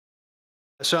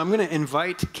So I'm going to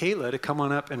invite Kayla to come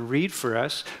on up and read for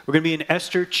us. We're going to be in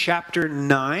Esther chapter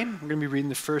 9. We're going to be reading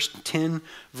the first 10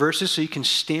 verses, so you can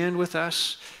stand with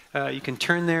us. You can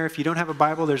turn there. If you don't have a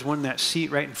Bible, there's one in that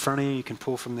seat right in front of you. You can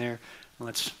pull from there.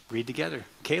 Let's read together.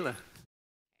 Kayla.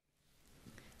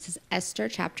 This is Esther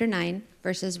chapter 9,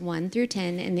 verses 1 through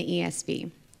 10 in the ESV.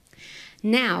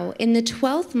 Now, in the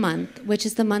 12th month, which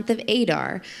is the month of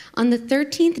Adar, on the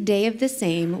 13th day of the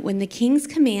same, when the king's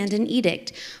command and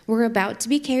edict were about to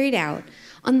be carried out,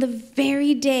 on the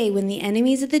very day when the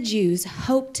enemies of the Jews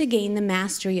hoped to gain the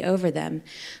mastery over them,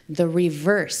 the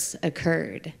reverse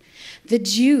occurred. The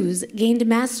Jews gained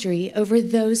mastery over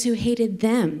those who hated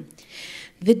them.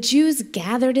 The Jews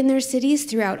gathered in their cities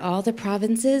throughout all the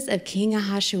provinces of King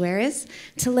Ahasuerus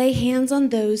to lay hands on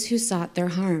those who sought their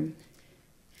harm.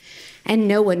 And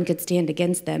no one could stand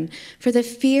against them, for the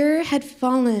fear of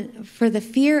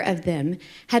them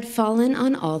had fallen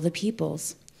on all the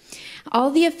peoples.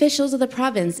 All the officials of the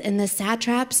province and the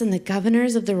satraps and the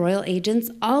governors of the royal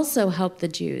agents also helped the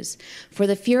Jews, for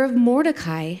the fear of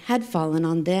Mordecai had fallen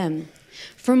on them.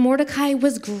 For Mordecai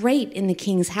was great in the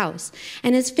king's house,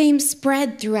 and his fame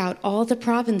spread throughout all the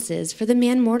provinces, for the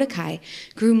man Mordecai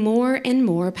grew more and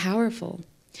more powerful.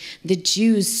 The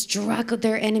Jews struck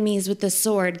their enemies with the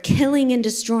sword, killing and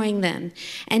destroying them,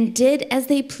 and did as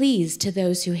they pleased to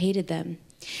those who hated them.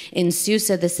 In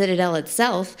Susa, the citadel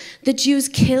itself, the Jews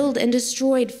killed and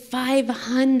destroyed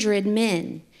 500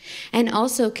 men, and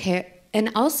also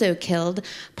killed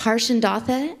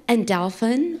Parshandatha and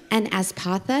Dalphon and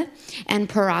Aspatha and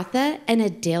Paratha and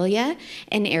Adalia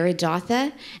and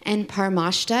Aridatha and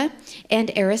Parmashta and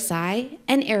Arisai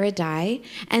and Aridai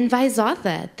and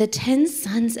Vizatha, the 10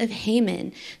 sons of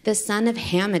Haman, the son of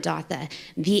Hammedatha,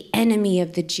 the enemy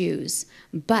of the Jews.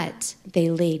 But they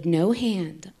laid no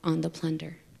hand on the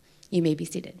plunder. You may be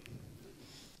seated.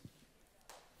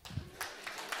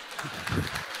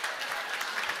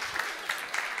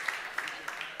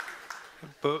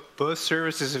 Both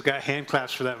services have got hand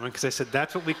claps for that one, because I said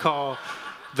that's what we call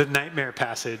the nightmare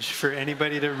passage. For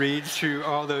anybody to read through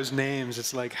all those names,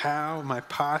 it's like, how am I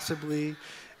possibly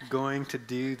going to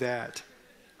do that?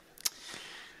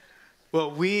 Well,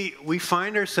 we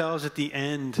find ourselves at the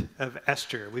end of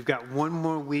Esther. We've got one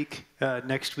more week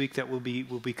next week that we'll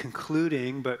be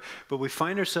concluding, but we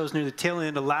find ourselves near the tail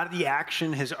end. A lot of the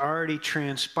action has already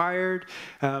transpired,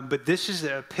 but this is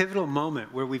a pivotal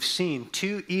moment where we've seen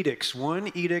two edicts. One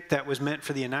edict that was meant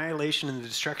for the annihilation and the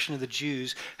destruction of the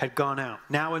Jews had gone out.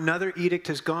 Now another edict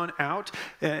has gone out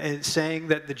saying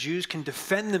that the Jews can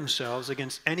defend themselves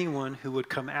against anyone who would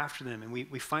come after them, and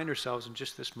we find ourselves in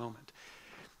just this moment.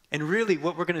 And really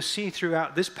what we're going to see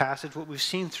throughout this passage, what we've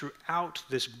seen throughout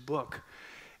this book,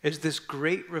 is this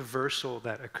great reversal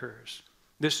that occurs.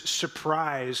 This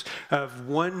surprise of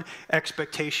one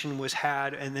expectation was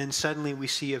had, and then suddenly we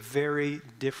see a very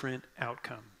different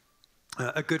outcome.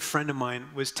 A good friend of mine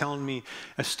was telling me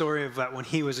a story of that when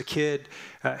he was a kid.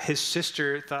 His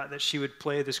sister thought that she would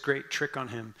play this great trick on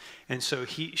him. And so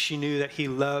she knew that he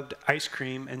loved ice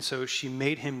cream, and so she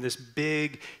made him this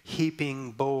big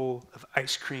heaping bowl of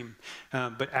ice cream.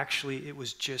 But actually it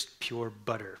was just pure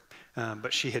butter.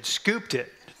 But she had scooped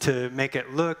it to make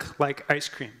it look like ice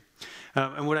cream.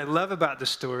 And what I love about the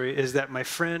story is that my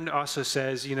friend also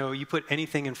says, you know, you put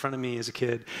anything in front of me as a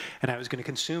kid, and I was going to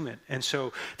consume it. And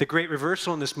so the great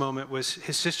reversal in this moment was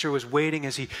his sister was waiting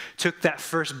as he took that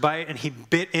first bite, and he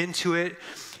bit into it,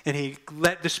 and he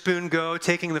let the spoon go,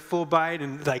 taking the full bite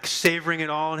and like savoring it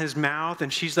all in his mouth.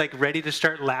 And she's like ready to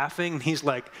start laughing. And he's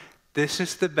like, this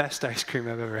is the best ice cream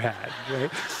I've ever had,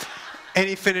 right? And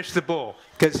he finished the bowl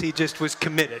because he just was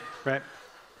committed, right?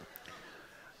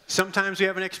 Sometimes we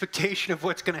have an expectation of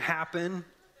what's going to happen,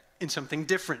 and something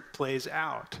different plays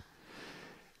out.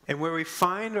 And where we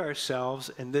find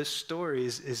ourselves in this story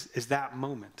is that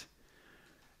moment.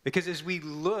 Because as we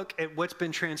look at what's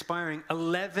been transpiring,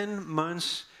 11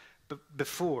 months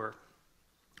before,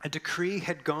 a decree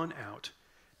had gone out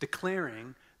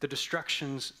declaring the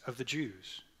destructions of the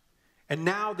Jews. And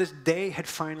now this day had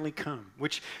finally come,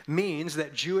 which means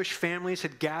that Jewish families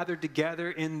had gathered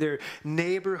together in their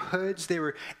neighborhoods. They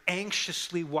were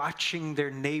anxiously watching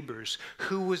their neighbors.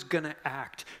 Who was going to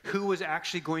act? Who was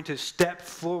actually going to step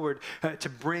forward to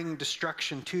bring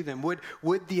destruction to them?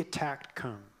 Would the attack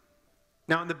come?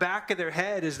 Now, in the back of their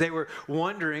head, as they were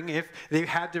wondering if they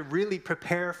had to really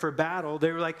prepare for battle, they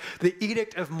were like, the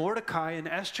edict of Mordecai and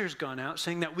Esther's gone out,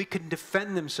 saying that we could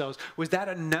defend themselves. Was that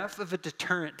enough of a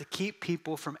deterrent to keep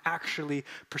people from actually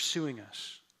pursuing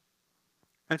us?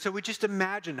 And so we just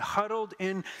imagine, huddled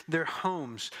in their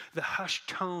homes, the hushed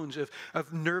tones of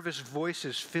nervous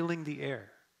voices filling the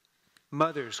air.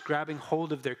 Mothers grabbing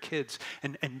hold of their kids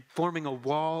and forming a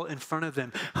wall in front of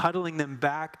them, huddling them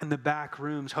back in the back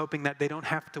rooms, hoping that they don't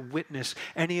have to witness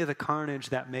any of the carnage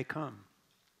that may come.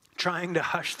 Trying to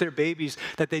hush their babies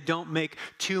that they don't make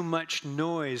too much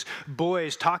noise.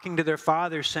 Boys talking to their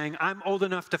fathers saying, I'm old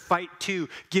enough to fight too.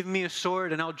 Give me a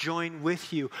sword and I'll join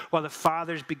with you. While the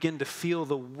fathers begin to feel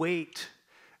the weight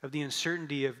of the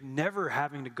uncertainty of never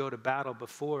having to go to battle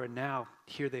before, and now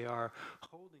here they are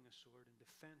holding a sword in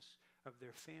defense of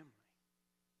their family.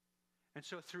 And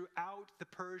so throughout the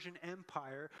Persian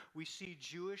Empire, we see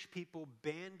Jewish people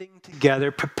banding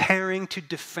together, preparing to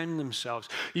defend themselves.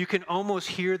 You can almost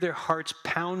hear their hearts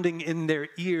pounding in their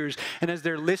ears. And as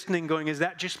they're listening, going, is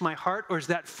that just my heart or is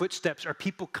that footsteps? Are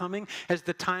people coming? Has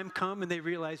the time come? And they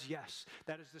realize, yes,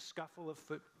 that is the scuffle of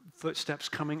footsteps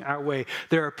coming our way.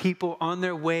 There are people on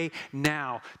their way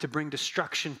now to bring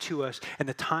destruction to us, and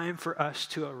the time for us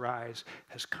to arise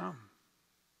has come.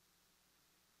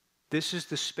 This is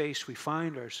the space we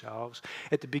find ourselves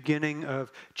at the beginning of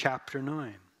chapter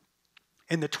 9.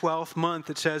 In the 12th month,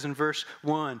 it says in verse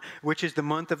 1, which is the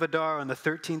month of Adar, on the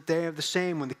 13th day of the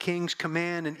same, when the king's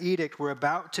command and edict were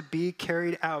about to be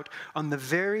carried out, on the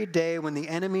very day when the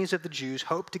enemies of the Jews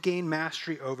hoped to gain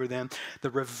mastery over them,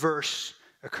 the reverse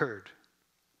occurred.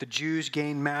 The Jews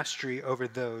gained mastery over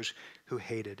those who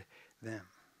hated them.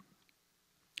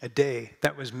 A day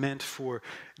that was meant for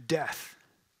death.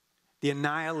 The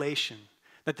annihilation,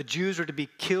 that the Jews were to be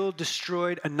killed,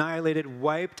 destroyed, annihilated,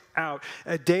 wiped out.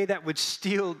 A day that would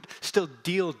still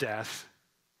deal death,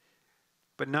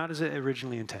 but not as it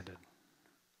originally intended.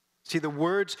 See, the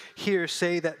words here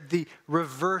say that the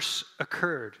reverse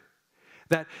occurred.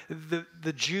 That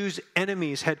the Jews'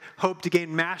 enemies had hoped to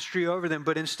gain mastery over them,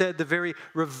 but instead the very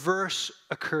reverse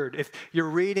occurred. If you're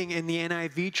reading in the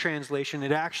NIV translation,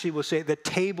 it actually will say the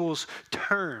tables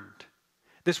turned.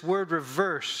 This word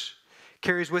reverse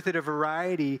carries with it a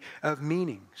variety of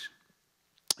meanings.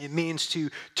 It means to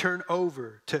turn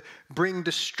over, to bring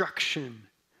destruction,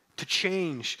 to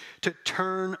change, to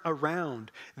turn around.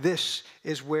 This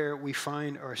is where we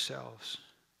find ourselves.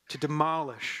 To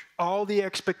demolish. All the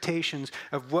expectations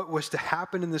of what was to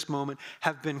happen in this moment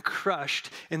have been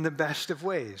crushed in the best of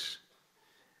ways.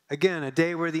 Again, a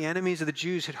day where the enemies of the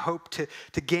Jews had hoped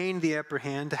to gain the upper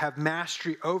hand, to have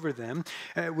mastery over them,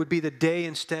 would be the day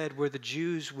instead where the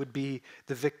Jews would be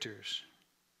the victors.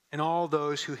 And all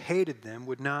those who hated them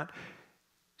would not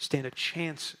stand a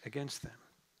chance against them.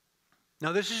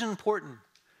 Now, this is important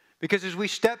because as we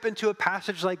step into a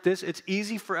passage like this, it's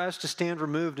easy for us to stand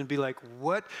removed and be like,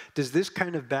 what does this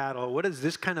kind of battle, what does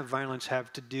this kind of violence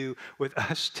have to do with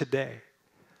us today?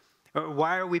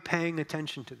 Why are we paying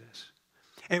attention to this?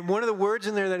 And one of the words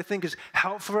in there that I think is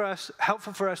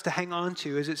helpful for us to hang on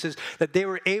to is it says that they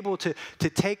were able to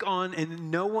take on,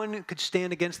 and no one could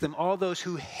stand against them, all those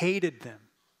who hated them.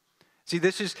 See,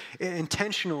 this is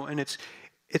intentional, and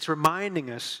it's reminding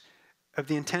us of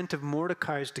the intent of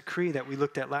Mordecai's decree that we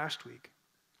looked at last week.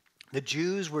 The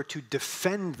Jews were to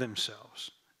defend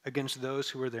themselves against those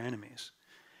who were their enemies.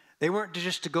 They weren't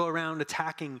just to go around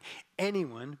attacking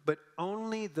anyone, but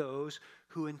only those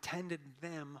who intended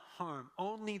them harm,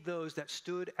 only those that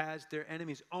stood as their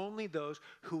enemies, only those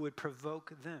who would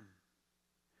provoke them.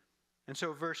 And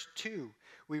so verse 2,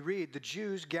 we read, the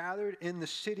Jews gathered in the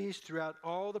cities throughout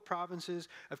all the provinces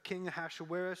of King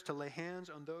Ahasuerus to lay hands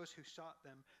on those who sought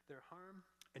them their harm,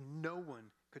 and no one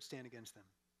could stand against them,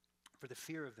 for the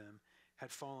fear of them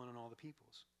had fallen on all the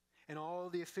peoples. And all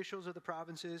the officials of the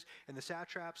provinces and the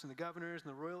satraps and the governors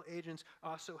and the royal agents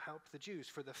also helped the Jews,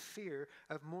 for the fear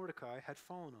of Mordecai had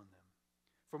fallen on them.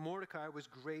 For Mordecai was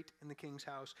great in the king's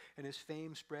house, and his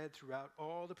fame spread throughout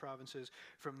all the provinces.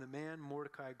 From the man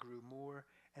Mordecai grew more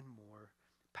and more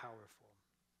powerful.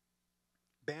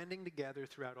 Banding together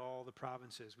throughout all the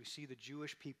provinces, we see the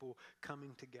Jewish people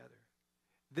coming together.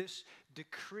 This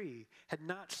decree had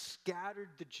not scattered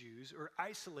the Jews or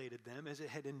isolated them as it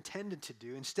had intended to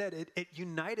do. Instead, it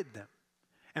united them.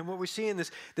 And what we see in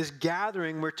this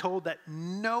gathering, we're told that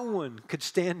no one could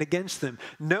stand against them.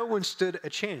 No one stood a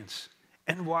chance.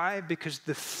 And why? Because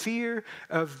the fear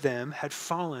of them had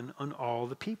fallen on all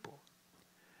the people.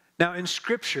 Now, in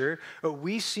Scripture,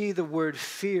 we see the word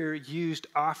fear used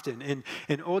often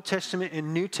in Old Testament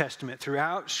and New Testament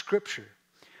throughout Scripture.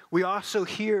 We also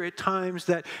hear at times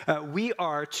that we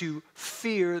are to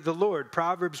fear the Lord.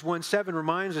 Proverbs 1:7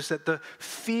 reminds us that the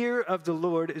fear of the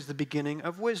Lord is the beginning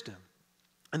of wisdom.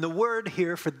 And the word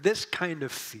here for this kind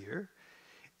of fear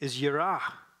is yirah.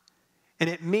 And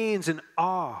it means an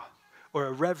awe or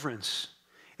a reverence.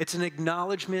 It's an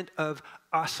acknowledgement of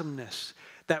awesomeness,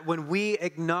 that when we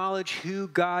acknowledge who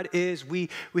God is, we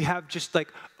have just like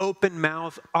open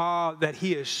mouth awe that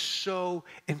he is so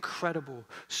incredible,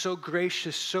 so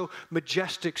gracious, so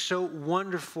majestic, so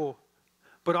wonderful.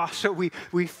 But also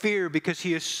we fear because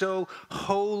he is so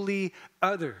wholly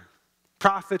other.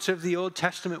 Prophets of the Old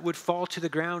Testament would fall to the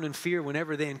ground in fear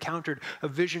whenever they encountered a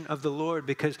vision of the Lord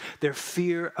because their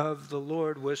fear of the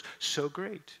Lord was so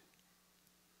great.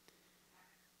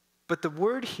 But the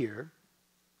word here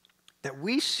that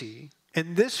we see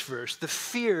in this verse, the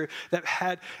fear that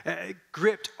had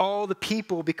gripped all the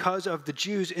people because of the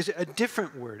Jews, is a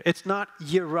different word. It's not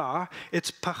yirah, it's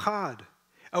pahad.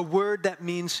 A word that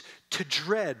means to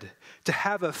dread, to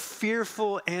have a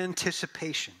fearful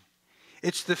anticipation.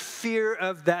 It's the fear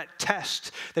of that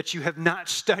test that you have not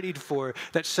studied for,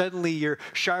 that suddenly you're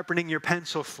sharpening your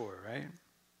pencil for, right?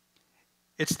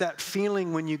 It's that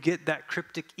feeling when you get that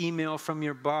cryptic email from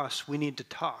your boss, we need to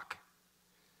talk.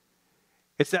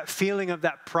 It's that feeling of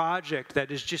that project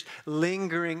that is just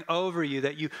lingering over you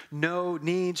that you know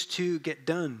needs to get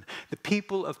done. The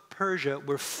people of Persia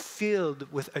were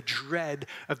filled with a dread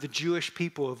of the Jewish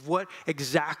people, of what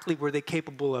exactly were they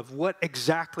capable of, what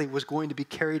exactly was going to be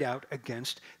carried out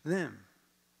against them.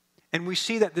 And we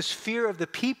see that this fear of the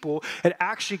people, it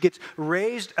actually gets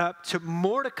raised up to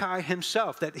Mordecai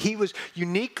himself, that he was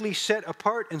uniquely set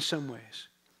apart in some ways.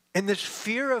 And this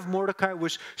fear of Mordecai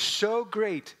was so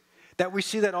great that we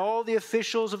see that all the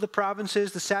officials of the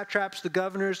provinces, the satraps, the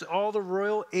governors, all the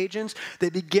royal agents, they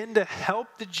begin to help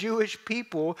the Jewish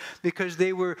people because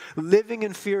they were living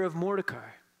in fear of Mordecai.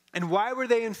 And why were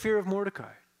they in fear of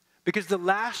Mordecai? Because the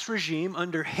last regime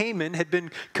under Haman had been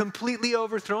completely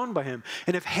overthrown by him.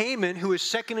 And if Haman, who was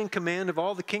second in command of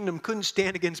all the kingdom, couldn't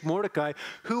stand against Mordecai,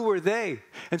 who were they?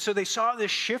 And so they saw this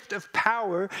shift of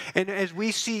power. And as we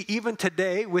see even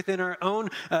today within our own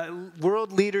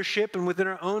world leadership and within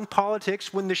our own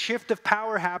politics, when the shift of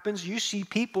power happens, you see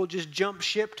people just jump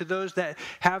ship to those that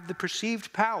have the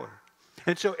perceived power.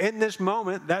 And so in this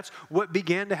moment, that's what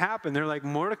began to happen. They're like,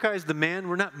 Mordecai's the man.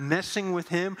 We're not messing with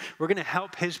him. We're going to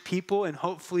help his people and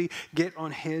hopefully get on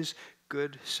his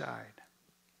good side.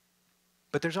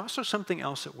 But there's also something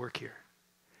else at work here.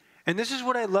 And this is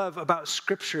what I love about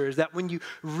Scripture, is that when you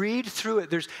read through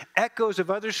it, there's echoes of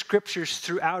other Scriptures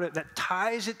throughout it that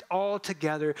ties it all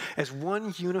together as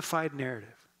one unified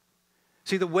narrative.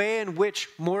 See, the way in which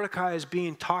Mordecai is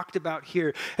being talked about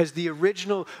here, as the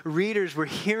original readers were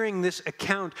hearing this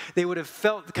account, they would have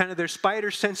felt kind of their spider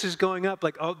senses going up,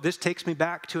 like, oh, this takes me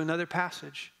back to another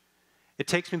passage. It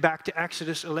takes me back to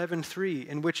Exodus 11:3,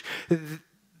 in which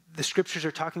the Scriptures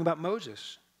are talking about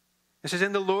Moses. It says,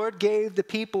 and the Lord gave the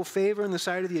people favor in the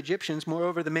sight of the Egyptians.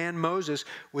 Moreover, the man Moses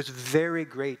was very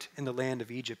great in the land of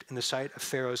Egypt, in the sight of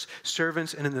Pharaoh's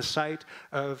servants and in the sight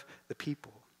of the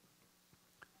people.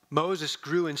 Moses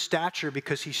grew in stature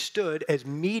because he stood as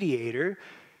mediator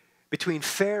between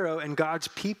Pharaoh and God's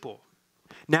people.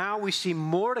 Now we see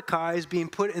Mordecai is being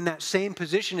put in that same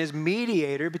position as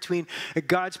mediator between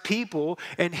God's people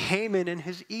and Haman and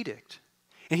his edict.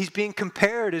 And he's being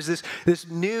compared as this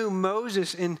new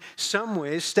Moses in some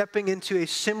ways, stepping into a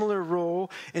similar role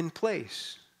and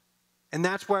place. And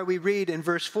that's why we read in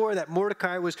verse 4 that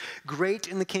Mordecai was great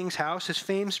in the king's house. His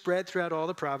fame spread throughout all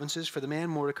the provinces, for the man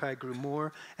Mordecai grew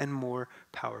more and more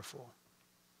powerful.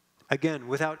 Again,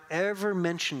 without ever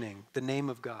mentioning the name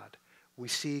of God, we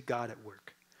see God at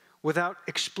work. Without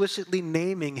explicitly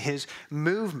naming his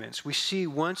movements, we see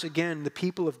once again the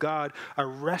people of God are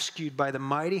rescued by the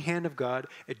mighty hand of God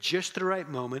at just the right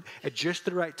moment, at just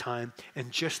the right time,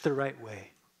 and just the right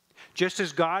way. Just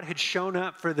as God had shown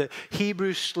up for the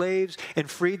Hebrew slaves and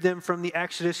freed them from the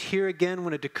Exodus, here again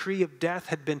when a decree of death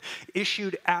had been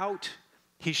issued out,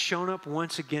 he's shown up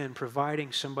once again,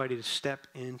 providing somebody to step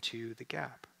into the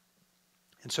gap.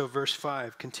 And so verse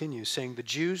 5 continues, saying, the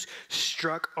Jews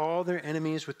struck all their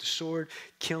enemies with the sword,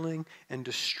 killing and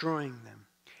destroying them.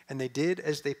 And they did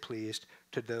as they pleased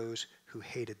to those who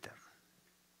hated them.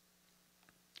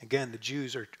 Again, the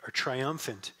Jews are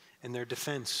triumphant in their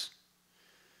defense.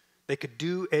 They could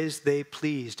do as they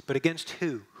pleased. But against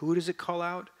who? Who does it call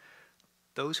out?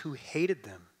 Those who hated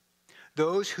them.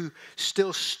 Those who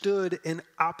still stood in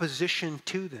opposition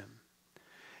to them.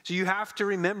 So you have to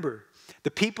remember,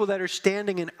 the people that are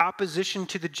standing in opposition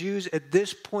to the Jews at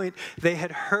this point, they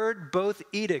had heard both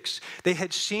edicts. They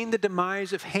had seen the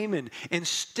demise of Haman, and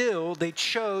still they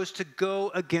chose to go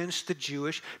against the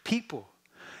Jewish people.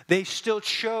 They still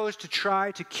chose to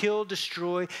try to kill,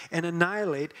 destroy, and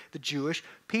annihilate the Jewish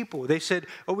people. They said,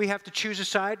 oh, we have to choose a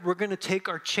side. We're going to take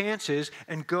our chances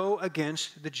and go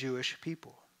against the Jewish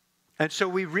people. And so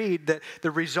we read that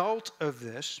the result of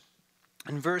this,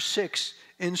 in verse 6,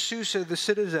 in Susa, the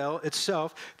citadel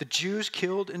itself, the Jews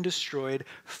killed and destroyed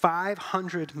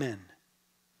 500 men,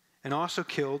 and also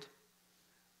killed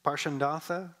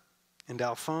Parshandatha, and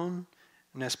Dalphon,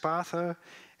 and Espatha,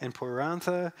 and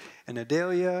Porantha, and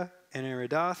Adalia, and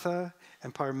Aridatha,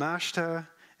 and Parmashta,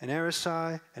 and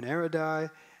Arisai, and Aridai,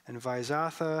 and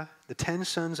Vizatha, the 10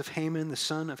 sons of Haman, the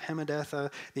son of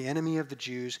Hammedatha, the enemy of the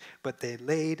Jews, but they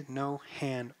laid no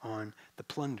hand on the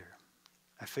plunder.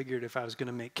 I figured if I was going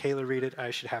to make Kayla read it,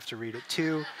 I should have to read it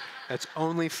too. That's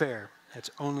only fair. That's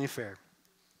only fair.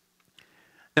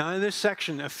 Now in this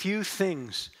section, a few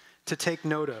things to take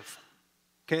note of.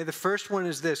 Okay, the first one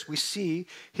is this. We see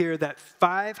here that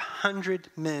 500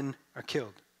 men are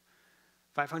killed.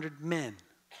 500 men.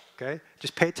 Okay?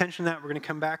 Just pay attention to that. We're going to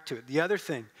come back to it. The other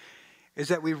thing is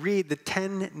that we read the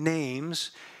 10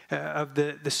 names of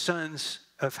the sons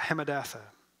of Hammedatha.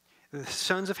 The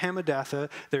sons of Hammedatha,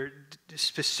 they're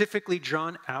specifically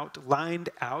drawn out, lined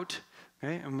out,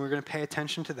 okay? And we're going to pay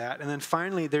attention to that. And then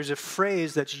finally, there's a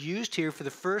phrase that's used here for the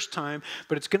first time,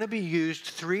 but it's going to be used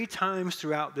 3 times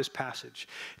throughout this passage.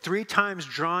 3 times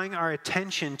drawing our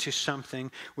attention to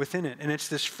something within it. And it's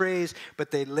this phrase,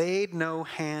 but they laid no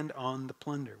hand on the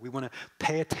plunder. We want to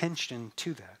pay attention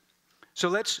to that. So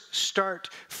let's start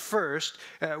first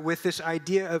with this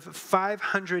idea of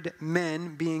 500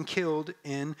 men being killed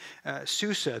in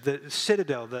Susa, the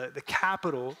citadel, the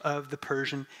capital of the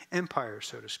Persian Empire,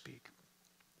 so to speak.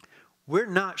 We're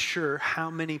not sure how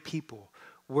many people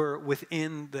were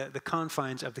within the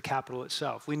confines of the capital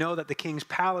itself. We know that the king's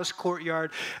palace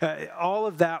courtyard, all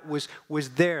of that was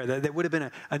there. There would have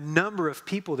been a number of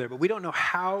people there, but we don't know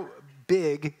how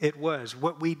big it was.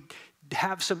 What we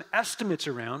have some estimates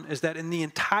around is that in the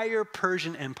entire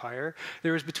Persian Empire,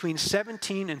 there was between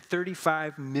 17 and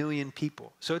 35 million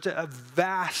people. So it's a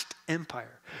vast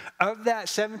empire. Of that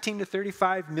 17 to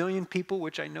 35 million people,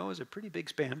 which I know is a pretty big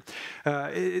span,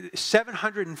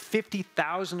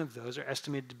 750,000 of those are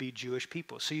estimated to be Jewish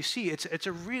people. So you see, it's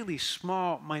a really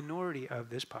small minority of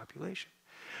this population.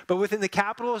 But within the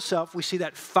capital itself, we see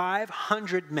that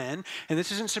 500 men, and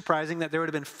this isn't surprising that there would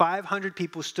have been 500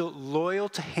 people still loyal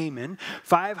to Haman,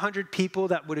 500 people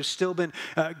that would have still been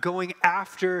going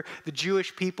after the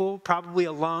Jewish people, probably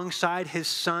alongside his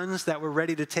sons that were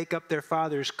ready to take up their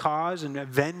father's cause and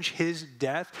avenge his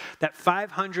death. That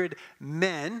 500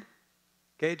 men,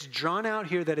 okay, it's drawn out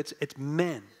here that it's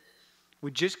men.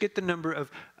 We just get the number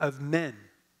of men.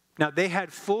 Now, they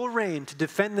had full reign to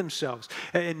defend themselves.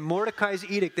 In Mordecai's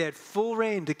edict, they had full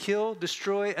reign to kill,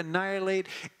 destroy, annihilate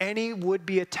any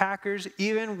would-be attackers,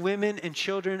 even women and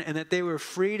children, and that they were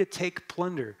free to take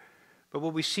plunder. But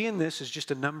what we see in this is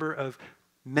just a number of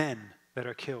men that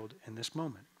are killed in this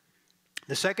moment.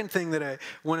 The second thing that I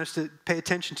want us to pay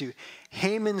attention to,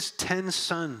 Haman's 10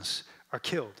 sons are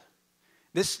killed.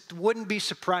 This wouldn't be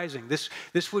surprising. This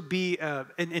would be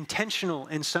intentional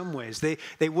in some ways.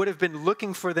 They would have been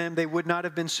looking for them. They would not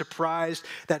have been surprised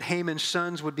that Haman's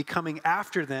sons would be coming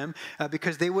after them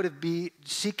because they would have been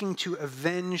seeking to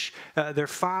avenge their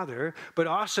father, but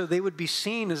also they would be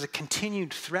seen as a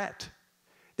continued threat.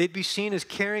 They'd be seen as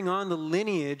carrying on the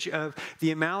lineage of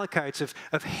the Amalekites,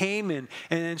 of Haman.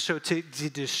 And so to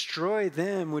destroy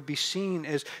them would be seen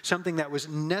as something that was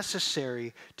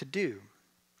necessary to do.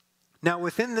 Now,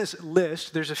 within this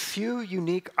list, there's a few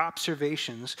unique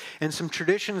observations and some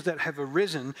traditions that have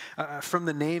arisen from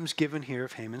the names given here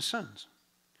of Haman's sons.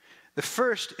 The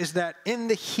first is that in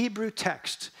the Hebrew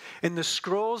text, in the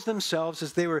scrolls themselves,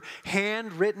 as they were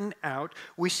handwritten out,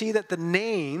 we see that the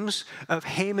names of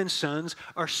Haman's sons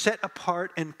are set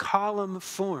apart in column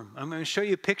form. I'm going to show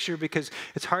you a picture because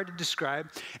it's hard to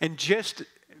describe. And just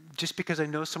because I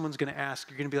know someone's going to ask,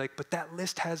 you're going to be like, but that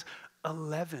list has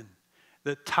 11.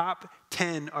 The top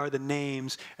 10 are the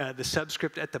names. The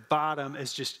subscript at the bottom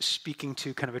is just speaking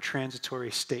to kind of a transitory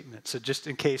statement. So just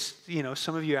in case,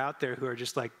 some of you out there who are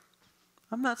just like,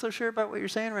 I'm not so sure about what you're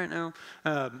saying right now.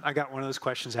 I got one of those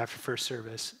questions after first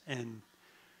service, and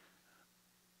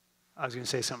I was going to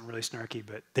say something really snarky,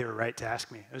 but they were right to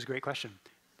ask me. It was a great question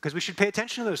because we should pay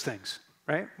attention to those things.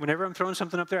 Right? Whenever I'm throwing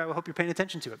something up there, I hope you're paying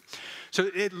attention to it.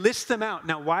 So it lists them out.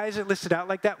 Now, why is it listed out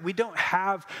like that? We don't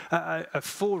have a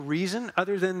full reason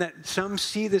other than that some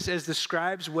see this as the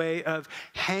scribe's way of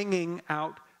hanging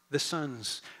out the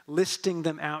sons, listing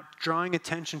them out, drawing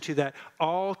attention to that.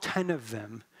 All 10 of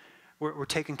them were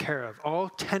taken care of. All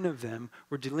 10 of them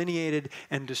were delineated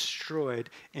and destroyed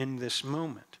in this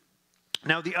moment.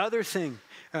 Now, the other thing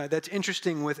that's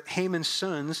interesting with Haman's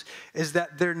sons is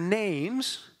that their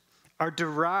names are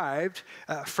derived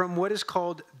from what is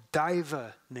called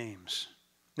diva names.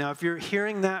 Now, if you're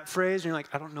hearing that phrase and you're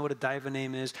like, I don't know what a diva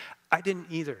name is, I didn't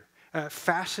either.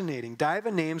 fascinating.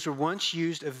 Diva names were once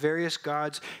used of various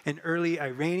gods in early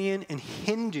Iranian and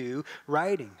Hindu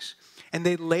writings, and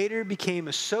they later became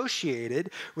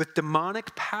associated with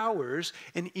demonic powers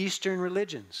in Eastern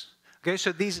religions. Okay,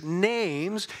 so these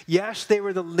names, yes, they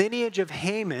were the lineage of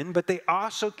Haman, but they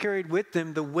also carried with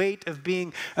them the weight of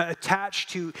being attached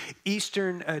to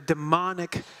Eastern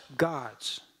demonic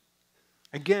gods.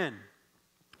 Again,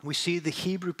 we see the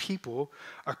Hebrew people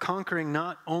are conquering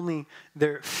not only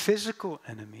their physical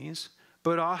enemies,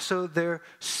 but also their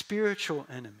spiritual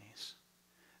enemies.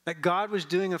 That God was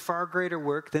doing a far greater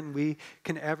work than we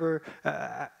can ever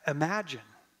imagine.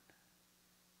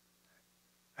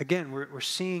 Again, we're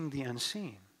seeing the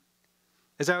unseen.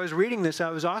 As I was reading this, I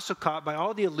was also caught by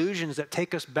all the allusions that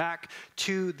take us back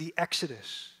to the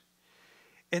Exodus.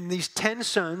 And these 10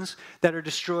 sons that are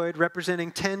destroyed,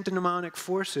 representing 10 demonic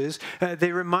forces,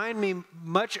 they remind me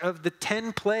much of the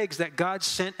 10 plagues that God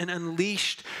sent and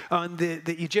unleashed on the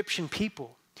Egyptian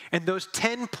people. And those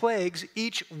 10 plagues,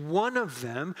 each one of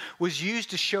them was used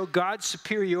to show God's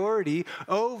superiority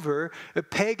over the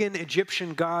pagan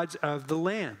Egyptian gods of the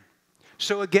land.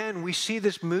 So again, we see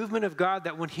this movement of God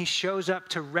that when he shows up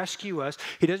to rescue us,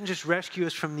 he doesn't just rescue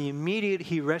us from the immediate,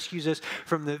 he rescues us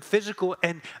from the physical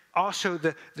and also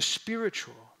the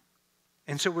spiritual.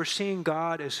 And so we're seeing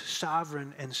God as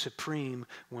sovereign and supreme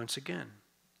once again.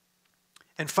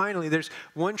 And finally, there's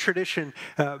one tradition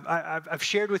I've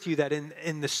shared with you that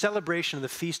in the celebration of the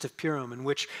Feast of Purim, in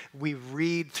which we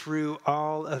read through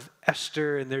all of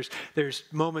Esther, and there's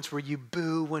moments where you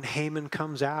boo when Haman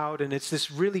comes out, and it's this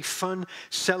really fun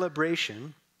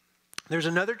celebration. There's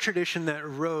another tradition that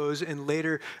arose in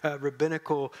later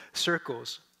rabbinical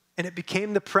circles. And it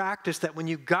became the practice that when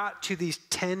you got to these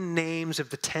 10 names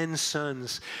of the 10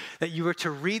 sons, that you were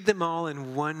to read them all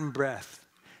in one breath.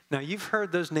 Now, you've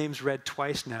heard those names read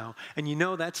twice now, and you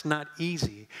know that's not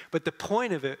easy. But the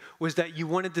point of it was that you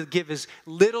wanted to give as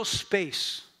little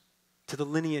space to the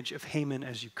lineage of Haman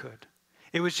as you could.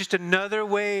 It was just another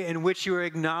way in which you were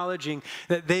acknowledging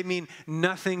that they mean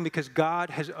nothing because God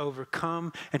has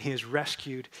overcome and he has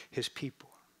rescued his people.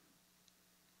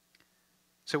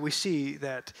 So we see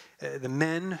that the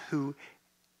men who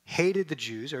hated the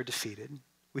Jews are defeated.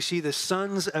 We see the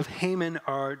sons of Haman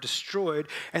are destroyed.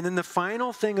 And then the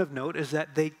final thing of note is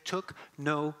that they took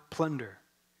no plunder.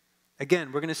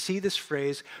 Again, we're going to see this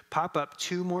phrase pop up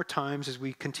 2 more times as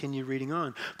we continue reading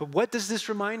on. But what does this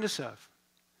remind us of?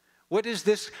 What is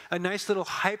this? A nice little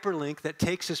hyperlink that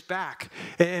takes us back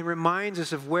and reminds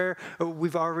us of where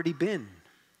we've already been.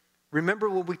 Remember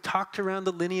when we talked around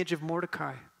the lineage of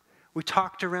Mordecai? We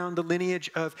talked around the lineage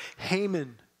of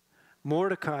Haman.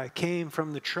 Mordecai came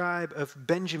from the tribe of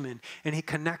Benjamin, and he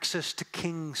connects us to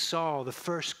King Saul, the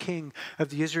first king of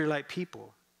the Israelite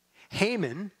people.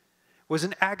 Haman was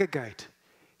an Agagite.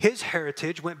 His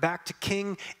heritage went back to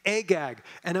King Agag,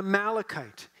 an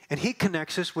Amalekite, and he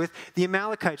connects us with the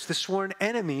Amalekites, the sworn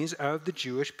enemies of the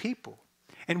Jewish people.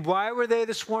 And why were they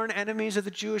the sworn enemies of the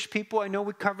Jewish people? I know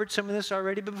we covered some of this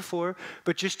already before,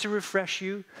 but just to refresh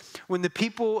you, when the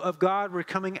people of God were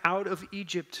coming out of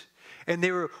Egypt, and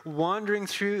they were wandering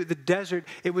through the desert,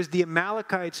 it was the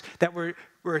Amalekites that were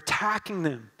attacking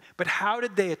them. But how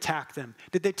did they attack them?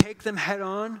 Did they take them head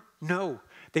on? No.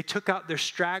 They took out their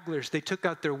stragglers. They took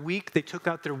out their weak. They took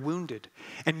out their wounded.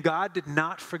 And God did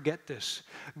not forget this.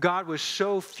 God was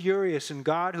so furious, and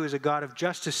God, who is a God of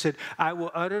justice, said, I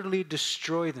will utterly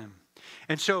destroy them.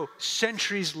 And so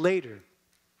centuries later,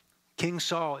 King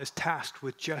Saul is tasked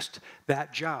with just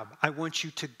that job. I want you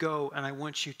to go and I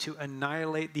want you to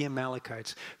annihilate the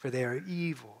Amalekites, for they are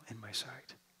evil in my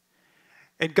sight.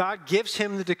 And God gives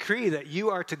him the decree that you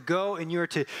are to go and you are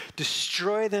to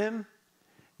destroy them.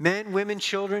 Men, women,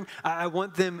 children, I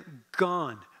want them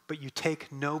gone, but you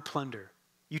take no plunder.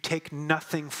 You take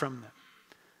nothing from them.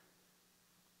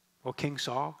 Well, King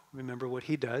Saul, remember what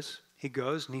he does. He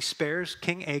goes and he spares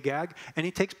King Agag and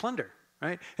he takes plunder.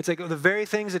 Right? It's like the very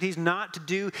things that he's not to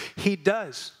do, he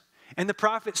does. And the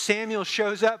prophet Samuel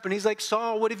shows up and he's like,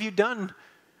 Saul, what have you done?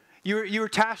 You were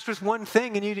tasked with one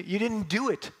thing and you didn't do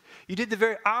it. You did the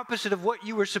very opposite of what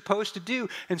you were supposed to do.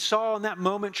 And Saul in that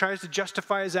moment tries to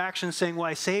justify his actions, saying, well,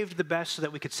 I saved the best so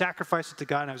that we could sacrifice it to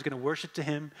God and I was going to worship to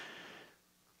him.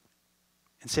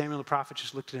 And Samuel the prophet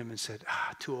just looked at him and said,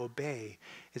 to obey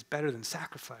is better than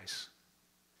sacrifice.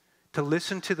 To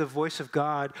listen to the voice of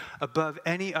God above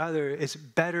any other is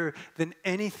better than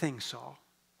anything, Saul.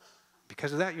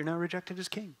 Because of that, you're now rejected as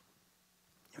king.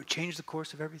 You change the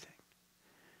course of everything.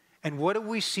 And what do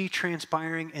we see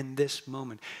transpiring in this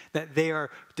moment? That they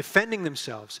are defending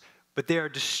themselves, but they are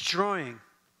destroying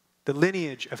the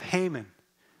lineage of Haman,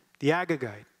 the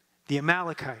Agagite, the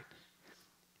Amalekite.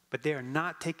 but they are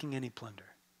not taking any plunder.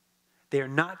 They are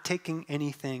not taking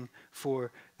anything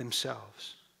for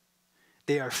themselves.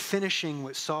 They are finishing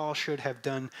what Saul should have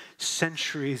done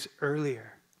centuries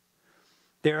earlier.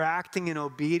 They are acting in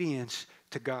obedience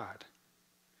to God.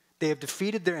 They have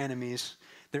defeated their enemies,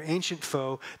 their ancient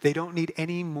foe. They don't need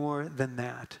any more than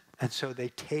that. And so they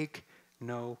take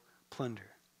no plunder.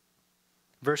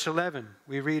 Verse 11,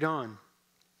 we read on.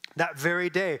 That very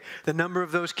day, the number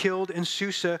of those killed in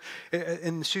Susa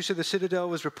the citadel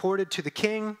was reported to the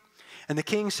king. And the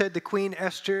king said to Queen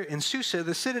Esther, in Susa,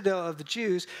 the citadel of the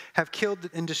Jews have killed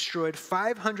and destroyed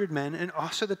 500 men and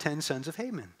also the 10 sons of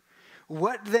Haman.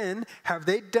 What then have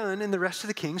they done in the rest of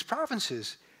the king's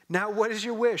provinces? Now what is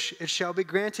your wish? It shall be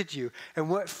granted you. And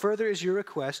what further is your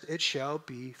request? It shall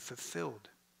be fulfilled.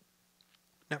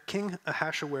 Now King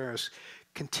Ahasuerus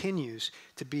continues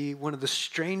to be one of the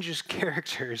strangest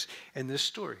characters in this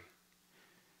story.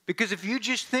 Because if you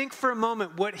just think for a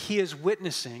moment what he is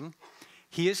witnessing,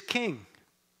 he is king.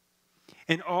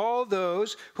 And all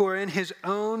those who are in his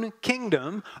own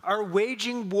kingdom are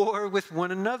waging war with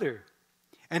one another.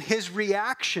 And his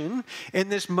reaction in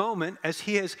this moment, as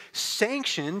he has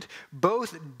sanctioned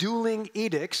both dueling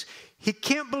edicts, he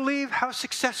can't believe how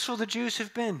successful the Jews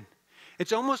have been.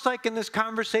 It's almost like in this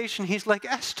conversation, he's like,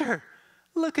 Esther,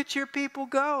 look at your people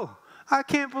go. I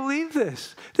can't believe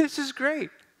this. This is great.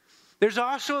 There's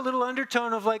also a little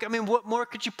undertone of like, I mean, what more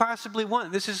could you possibly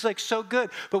want? This is like so good,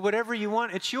 but whatever you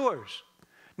want, it's yours.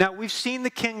 Now, we've seen the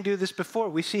king do this before.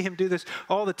 We see him do this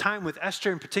all the time with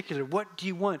Esther in particular. What do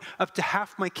you want? Up to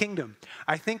half my kingdom.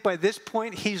 I think by this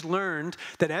point, he's learned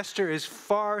that Esther is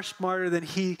far smarter than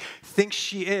he thinks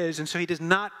she is, and so he does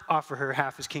not offer her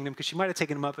half his kingdom because she might have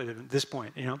taken him up at this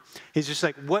point, you know? He's just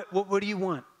like, what do you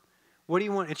want? What do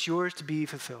you want? It's yours to be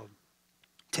fulfilled.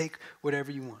 Take whatever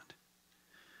you want.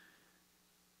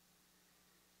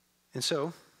 And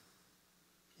so,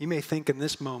 you may think in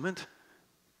this moment,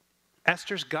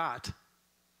 Esther's got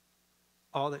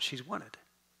all that she's wanted.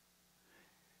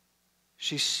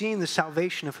 She's seen the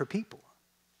salvation of her people.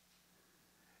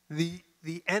 The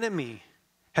enemy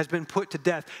has been put to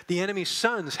death. The enemy's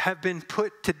sons have been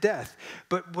put to death.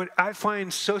 But what I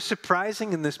find so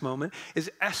surprising in this moment is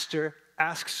Esther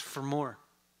asks for more.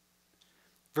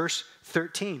 Verse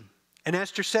 13. And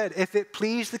Esther said, if it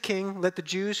please the king, let the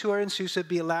Jews who are in Susa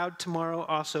be allowed tomorrow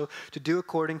also to do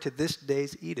according to this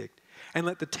day's edict. And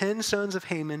let the 10 sons of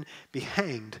Haman be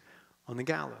hanged on the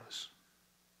gallows.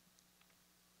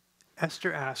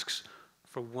 Esther asks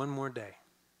for one more day.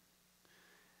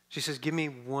 She says, give me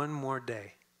one more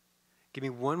day. Give me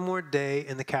one more day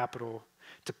in the capital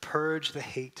to purge the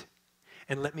hate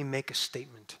and let me make a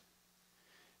statement.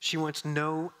 She wants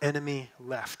no enemy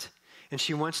left. And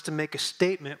she wants to make a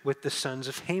statement with the sons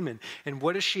of Haman. And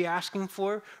what is she asking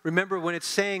for? Remember, when it's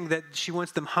saying that she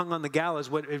wants them hung on the gallows,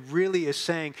 what it really is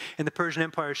saying in the Persian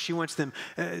Empire is she wants them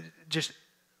just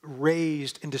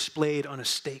raised and displayed on a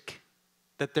stake,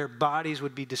 that their bodies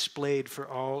would be displayed for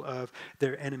all of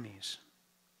their enemies.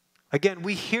 Again,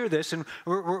 we hear this and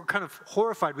we're kind of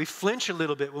horrified. We flinch a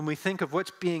little bit when we think of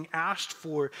what's being asked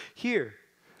for here.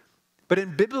 But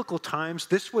in biblical times,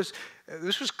 this was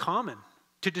common.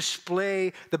 To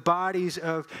display the bodies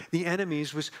of the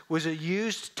enemies was a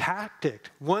used tactic.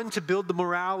 One, to build the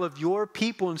morale of your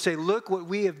people and say, look what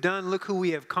we have done, look who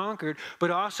we have conquered,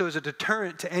 but also as a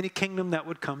deterrent to any kingdom that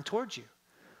would come towards you.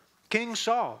 King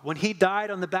Saul, when he died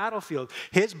on the battlefield,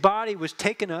 his body was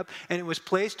taken up and it was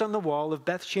placed on the wall of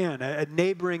Bethshan,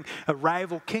 a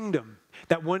rival kingdom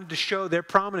that wanted to show their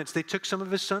prominence. They took some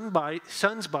of his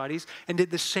sons' bodies and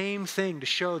did the same thing to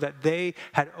show that they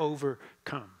had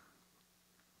overcome.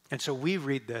 And so we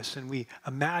read this and we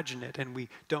imagine it and we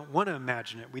don't want to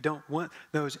imagine it. We don't want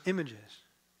those images.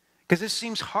 Because this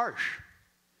seems harsh.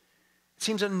 It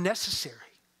seems unnecessary.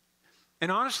 And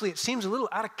honestly, it seems a little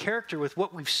out of character with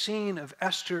what we've seen of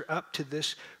Esther up to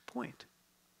this point.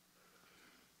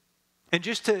 And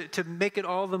just to make it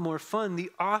all the more fun,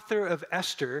 the author of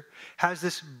Esther has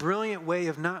this brilliant way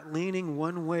of not leaning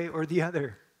one way or the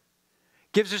other.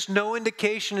 Gives us no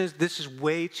indication as this is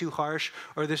way too harsh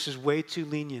or this is way too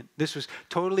lenient. This was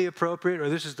totally appropriate or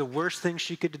this is the worst thing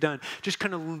she could have done. Just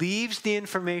kind of leaves the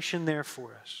information there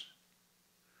for us.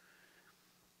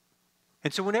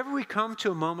 And so whenever we come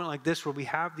to a moment like this where we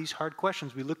have these hard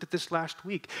questions, we looked at this last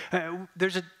week,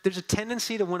 there's a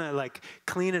tendency to want to like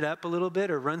clean it up a little bit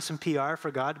or run some PR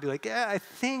for God to be like, yeah, I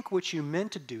think what you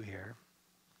meant to do here.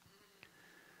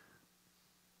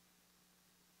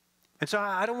 And so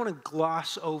I don't want to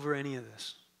gloss over any of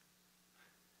this.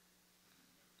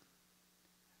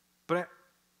 But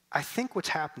I think what's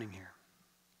happening here,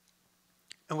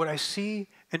 and what I see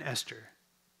in Esther,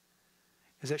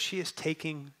 is that she is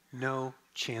taking no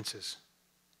chances.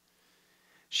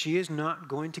 She is not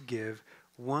going to give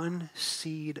one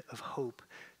seed of hope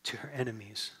to her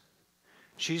enemies.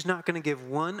 She's not going to give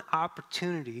one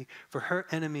opportunity for her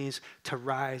enemies to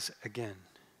rise again.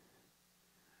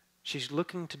 She's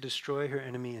looking to destroy her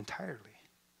enemy entirely.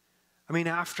 I mean,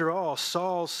 after all,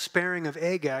 Saul's sparing of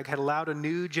Agag had allowed a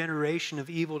new generation of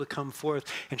evil to come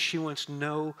forth, and she wants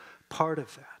no part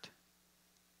of that.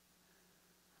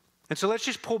 And so let's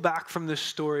just pull back from this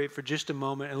story for just a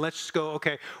moment, and let's just go,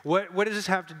 okay, what does this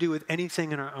have to do with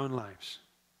anything in our own lives?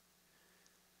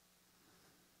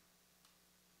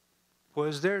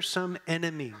 Was there some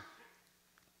enemy?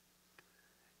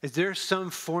 Is there some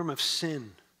form of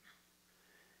sin,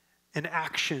 an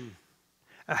action,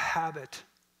 a habit,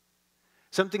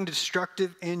 something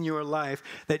destructive in your life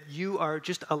that you are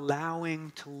just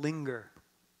allowing to linger,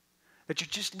 that you're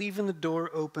just leaving the door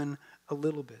open a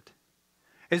little bit?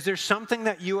 Is there something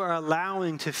that you are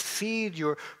allowing to feed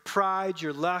your pride,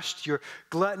 your lust, your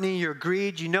gluttony, your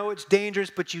greed? You know it's dangerous,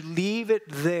 but you leave it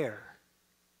there.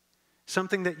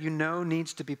 Something that you know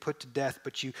needs to be put to death,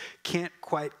 but you can't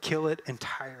quite kill it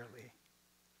entirely.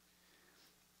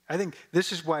 I think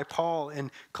this is why Paul in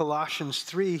Colossians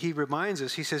 3, he reminds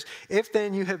us, he says, if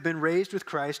then you have been raised with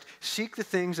Christ, seek the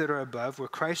things that are above, where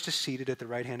Christ is seated at the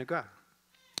right hand of God.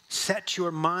 Set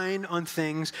your mind on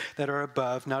things that are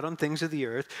above, not on things of the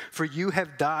earth, for you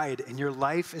have died, and your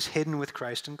life is hidden with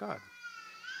Christ in God.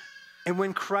 And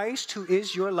when Christ, who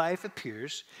is your life,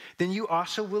 appears, then you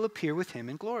also will appear with him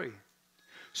in glory.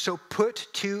 So put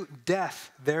to death,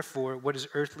 therefore, what is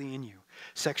earthly in you: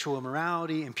 sexual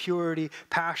immorality, impurity,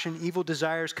 passion, evil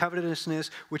desires,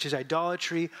 covetousness, which is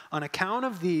idolatry. On account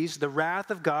of these, the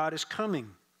wrath of God is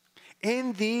coming.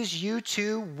 In these you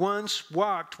too once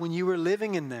walked when you were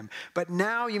living in them, but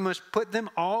now you must put them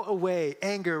all away: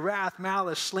 anger, wrath,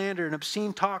 malice, slander, and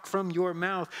obscene talk from your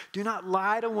mouth. Do not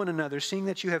lie to one another, seeing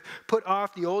that you have put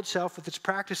off the old self with its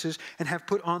practices and have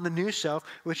put on the new self,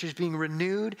 which is being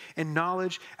renewed in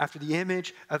knowledge after the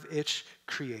image of its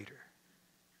creator.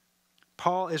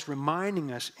 Paul is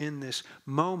reminding us in this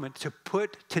moment to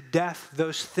put to death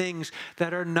those things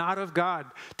that are not of God,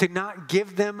 to not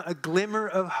give them a glimmer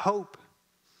of hope.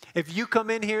 If you come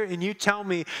in here and you tell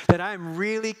me that I'm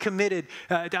really committed,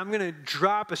 I'm going to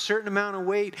drop a certain amount of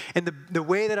weight, and the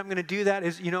way that I'm going to do that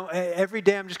is, every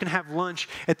day I'm just going to have lunch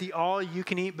at the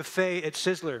all-you-can-eat buffet at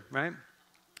Sizzler, right?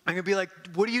 I'm going to be like,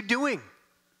 what are you doing?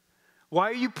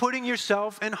 Why are you putting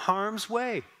yourself in harm's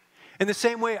way? In the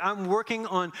same way, I'm working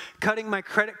on cutting my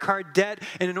credit card debt,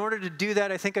 and in order to do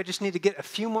that, I think I just need to get a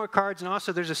few more cards, and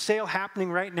also there's a sale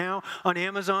happening right now on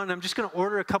Amazon, and I'm just going to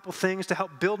order a couple things to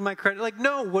help build my credit. Like,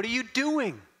 no, what are you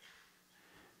doing?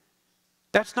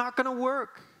 That's not going to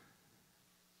work.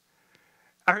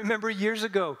 I remember years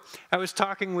ago, I was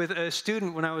talking with a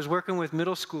student when I was working with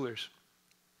middle schoolers.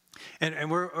 And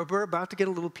we're about to get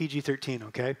a little PG-13,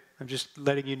 okay? I'm just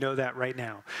letting you know that right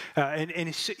now. And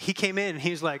he came in, and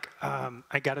he's like,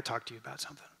 I got to talk to you about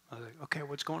something. I was like, okay,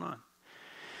 what's going on?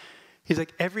 He's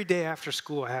like, every day after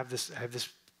school, I have this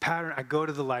pattern. I go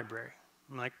to the library.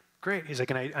 I'm like, great. He's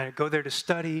like, and I go there to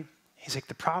study. He's like,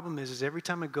 the problem is every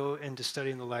time I go in to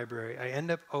study in the library, I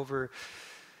end up over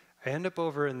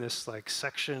in this like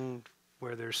section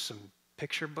where there's some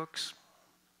picture books,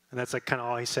 and that's like kind of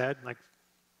all he said.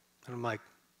 And I'm like,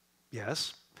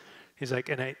 yes. He's like,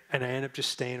 and I end up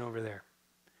just staying over there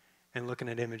and looking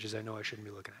at images I know I shouldn't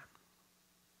be looking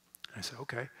at. I said,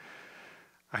 okay.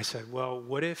 I said, well,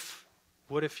 what if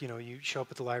you show up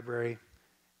at the library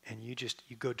and you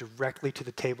go directly to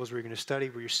the tables where you're going to study,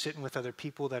 where you're sitting with other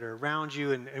people that are around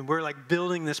you, and we're like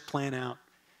building this plan out.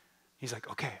 He's like,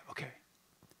 okay.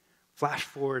 Flash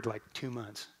forward like 2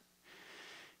 months.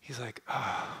 He's like,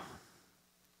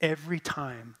 every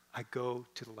time I go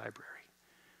to the library,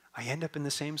 I end up in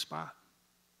the same spot.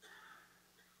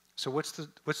 So what's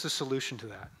the solution to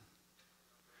that?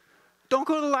 Don't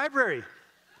go to the library,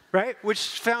 right? Which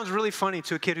sounds really funny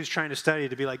to a kid who's trying to study,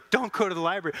 to be like, don't go to the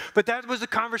library. But that was the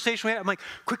conversation we had. I'm like,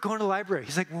 quit going to the library.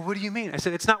 He's like, well, what do you mean? I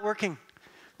said, it's not working.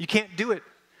 You can't do it.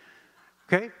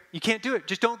 Okay? You can't do it.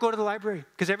 Just don't go to the library.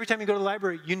 Because every time you go to the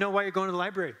library, you know why you're going to the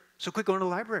library. So quit going to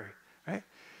the library, right?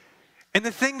 And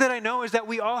the thing that I know is that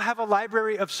we all have a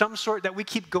library of some sort that we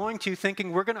keep going to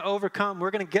thinking we're going to overcome,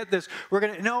 we're going to get this,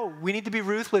 No, we need to be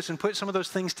ruthless and put some of those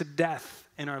things to death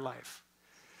in our life.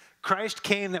 Christ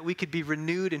came that we could be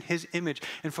renewed in his image.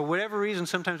 And for whatever reason,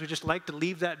 sometimes we just like to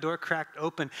leave that door cracked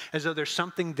open as though there's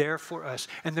something there for us.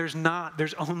 And there's not.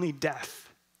 There's only death.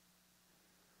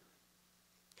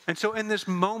 And so in this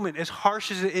moment, as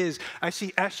harsh as it is, I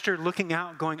see Esther looking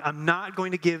out going, I'm not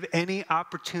going to give any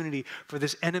opportunity for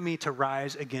this enemy to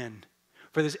rise again,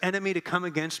 for this enemy to come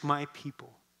against my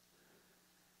people.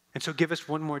 And so give us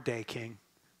one more day, King.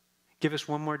 Give us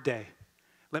one more day.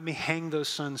 Let me hang those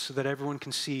sons so that everyone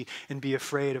can see and be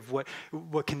afraid of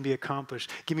what can be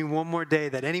accomplished. Give me one more day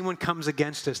that anyone comes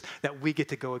against us, that we get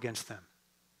to go against them.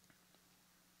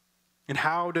 And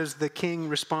how does the king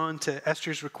respond to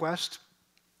Esther's request?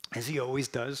 As he always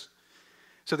does.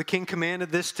 So the king commanded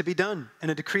this to be done,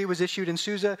 and a decree was issued in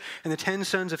Susa, and the 10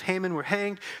 sons of Haman were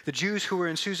hanged. The Jews who were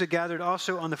in Susa gathered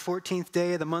also on the 14th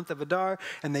day of the month of Adar,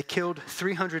 and they killed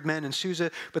 300 men in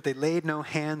Susa, but they laid no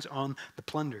hands on the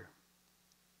plunder.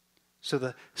 So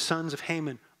the sons of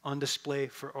Haman on display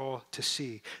for all to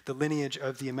see. The lineage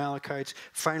of the Amalekites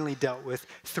finally dealt with.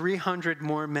 300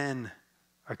 more men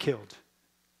are killed.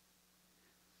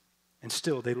 And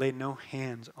still they laid no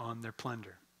hands on their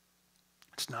plunder.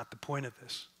 It's not the point of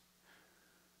this.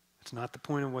 It's not the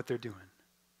point of what they're doing.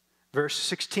 Verse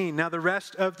 16, now the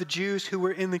rest of the Jews who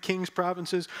were in the king's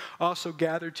provinces also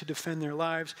gathered to defend their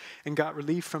lives and got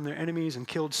relief from their enemies and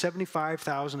killed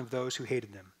 75,000 of those who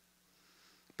hated them.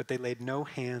 But they laid no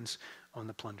hands on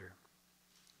the plunder.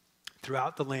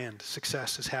 Throughout the land,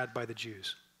 success is had by the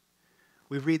Jews.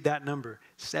 We read that number,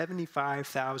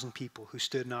 75,000 people who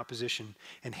stood in opposition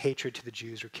and hatred to the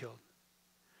Jews were killed.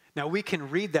 Now, we can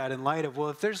read that in light of, well,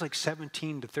 if there's like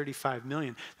 17 to 35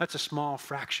 million, that's a small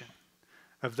fraction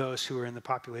of those who are in the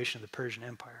population of the Persian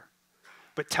Empire.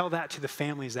 But tell that to the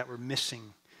families that were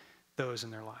missing those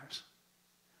in their lives.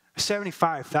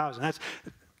 75,000, that's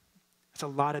a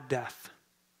lot of death.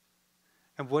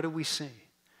 And what do we see?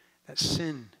 That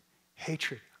sin,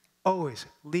 hatred, always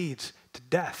leads to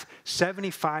death.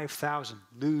 75,000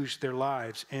 lose their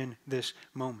lives in this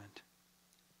moment.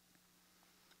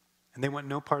 And they want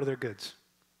no part of their goods.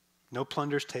 No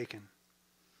plunders taken.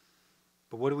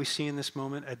 But what do we see in this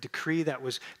moment? A decree that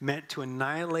was meant to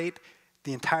annihilate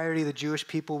the entirety of the Jewish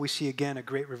people. We see again a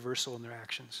great reversal in their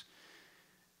actions.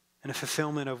 And a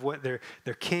fulfillment of what their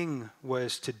king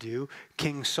was to do.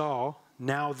 King Saul,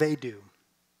 now they do.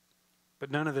 But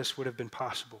none of this would have been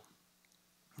possible.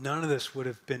 None of this would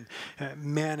have been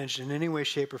managed in any way,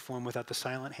 shape, or form without the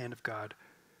silent hand of God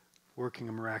working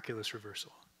a miraculous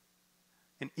reversal.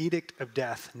 An edict of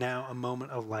death, now a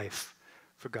moment of life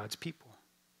for God's people.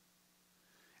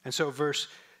 And so verse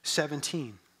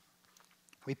 17,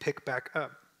 we pick back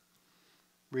up,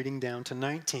 reading down to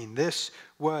 19. This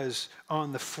was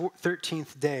on the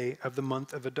 13th day of the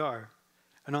month of Adar.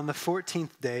 And on the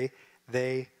 14th day,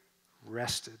 they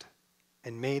rested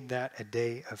and made that a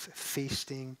day of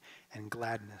feasting and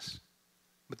gladness.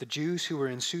 But the Jews who were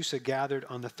in Susa gathered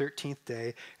on the 13th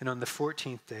day and on the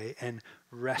 14th day and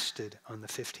rested on the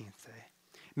 15th day,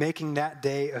 making that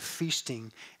day of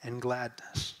feasting and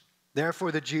gladness.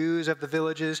 Therefore, the Jews of the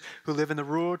villages who live in the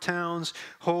rural towns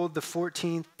hold the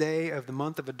 14th day of the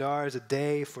month of Adar as a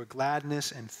day for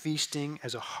gladness and feasting,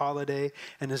 as a holiday,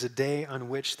 and as a day on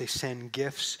which they send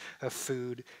gifts of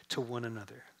food to one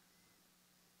another.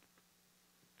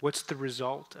 What's the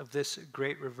result of this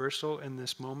great reversal in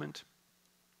this moment?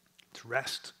 It's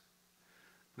rest.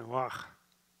 Noach.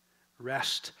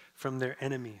 Rest from their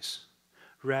enemies.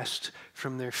 Rest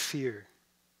from their fear.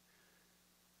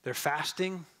 Their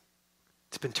fasting,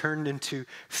 it's been turned into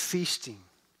feasting.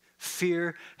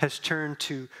 Fear has turned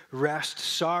to rest.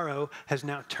 Sorrow has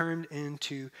now turned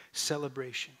into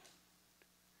celebration.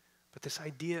 But this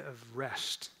idea of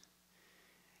rest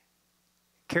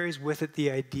carries with it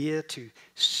the idea to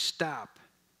stop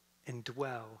and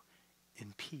dwell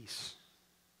in peace.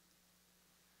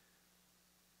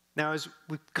 Now, as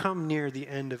we come near the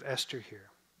end of Esther here,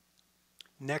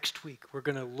 next week we're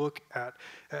going to look at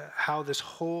how this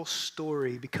whole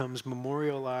story becomes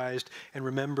memorialized and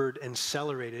remembered and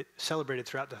celebrated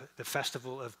throughout the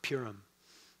festival of Purim.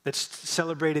 That's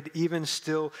celebrated even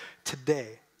still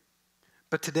today.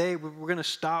 But today we're going to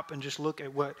stop and just look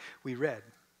at what we read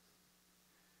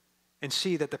and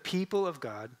see that the people of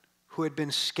God who had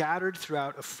been scattered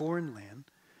throughout a foreign land,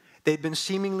 they'd been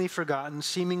seemingly forgotten,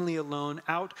 seemingly alone,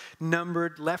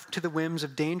 outnumbered, left to the whims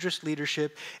of dangerous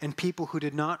leadership and people who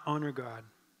did not honor God.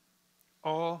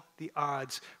 All the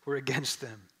odds were against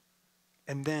them.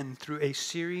 And then, through a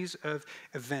series of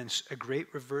events, a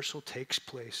great reversal takes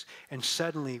place. And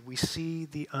suddenly, we see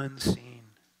the unseen.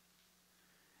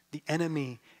 The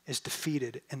enemy is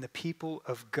defeated, and the people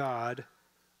of God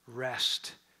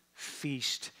rest,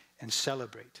 feast, and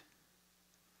celebrate.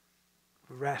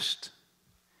 Rest.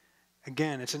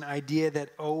 Again, it's an idea that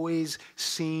always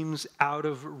seems out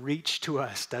of reach to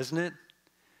us, doesn't it?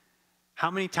 How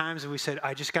many times have we said,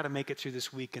 I just got to make it through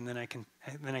this week and then I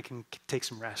can take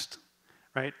some rest,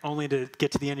 right? Only to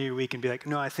get to the end of your week and be like,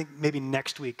 no, I think maybe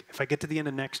next week, if I get to the end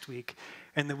of next week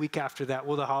and the week after that,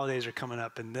 well, the holidays are coming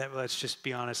up and let's just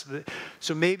be honest.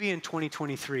 So maybe in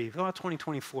 2023, well,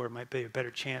 2024 might be a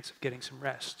better chance of getting some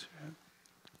rest. Right?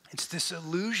 It's this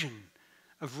illusion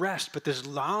of rest, but this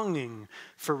longing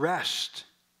for rest.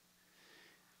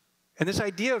 And this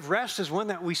idea of rest is one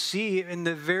that we see in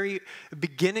the very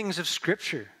beginnings of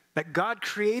Scripture, that God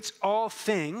creates all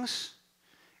things,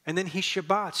 and then he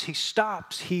Shabbats, he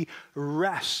stops, he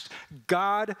rests.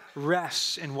 God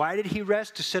rests. And why did he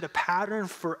rest? To set a pattern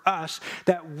for us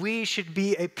that we should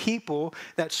be a people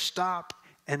that stop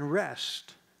and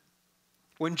rest.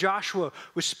 When Joshua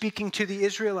was speaking to the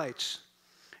Israelites,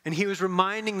 and he was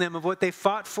reminding them of what they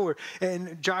fought for.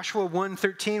 In Joshua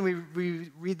 1:13,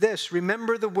 we read this: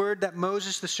 remember the word that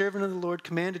Moses, the servant of the Lord,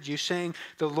 commanded you, saying,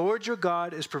 the Lord your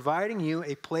God is providing you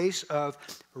a place of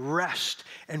rest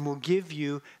and will give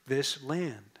you this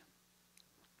land.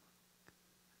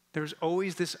 There's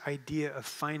always this idea of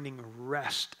finding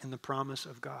rest in the promise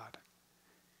of God.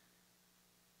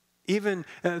 Even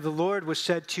the Lord was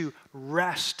said to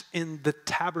rest in the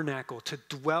tabernacle, to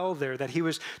dwell there, that he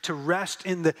was to rest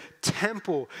in the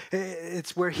temple.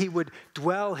 It's where he would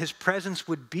dwell, his presence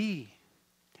would be.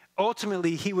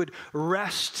 Ultimately, he would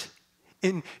rest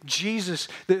in Jesus,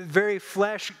 the very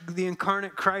flesh, the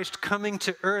incarnate Christ coming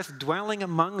to earth, dwelling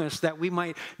among us, that we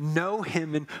might know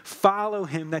him and follow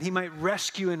him, that he might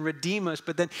rescue and redeem us.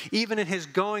 But then even in his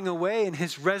going away and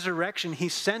his resurrection, he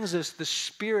sends us the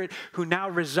Spirit who now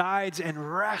resides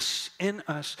and rests in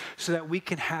us so that we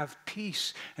can have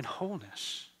peace and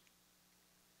wholeness.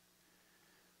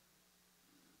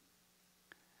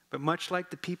 But much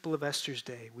like the people of Esther's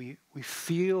day, we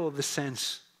feel the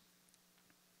sense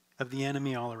of the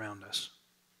enemy all around us.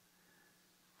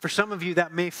 For some of you,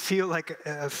 that may feel like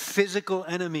a physical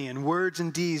enemy in words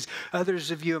and deeds.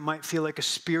 Others of you, it might feel like a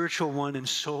spiritual one in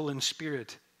soul and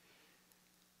spirit.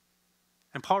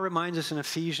 And Paul reminds us in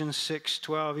Ephesians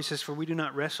 6:12, he says, for we do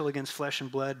not wrestle against flesh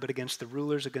and blood, but against the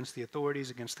rulers, against the authorities,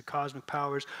 against the cosmic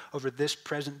powers, over this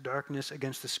present darkness,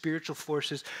 against the spiritual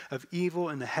forces of evil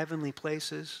in the heavenly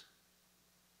places.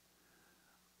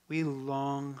 We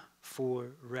long for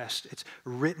rest. It's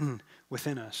written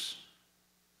within us.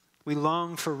 We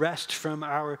long for rest from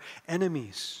our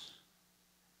enemies.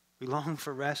 We long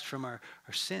for rest from our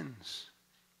sins.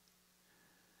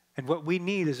 And what we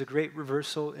need is a great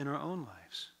reversal in our own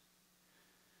lives.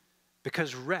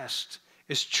 Because rest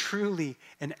is truly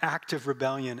an act of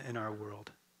rebellion in our world.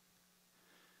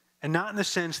 And not in the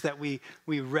sense that we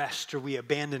rest or we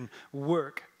abandon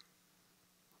work.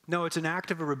 No, it's an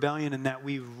act of a rebellion in that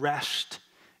we rest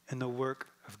in the work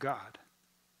of God.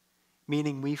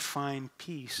 Meaning we find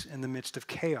peace in the midst of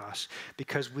chaos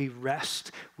because we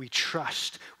rest, we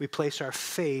trust, we place our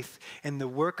faith in the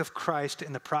work of Christ,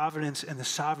 in the providence and the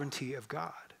sovereignty of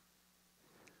God.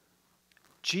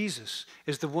 Jesus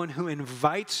is the one who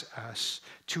invites us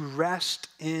to rest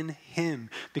in him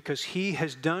because he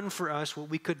has done for us what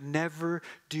we could never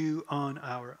do on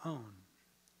our own.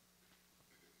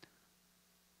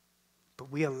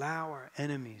 But we allow our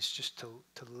enemies just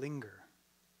to linger.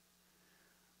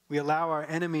 We allow our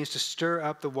enemies to stir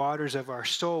up the waters of our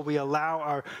soul. We allow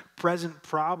our present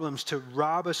problems to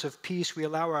rob us of peace. We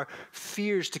allow our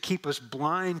fears to keep us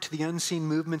blind to the unseen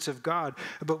movements of God.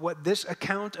 But what this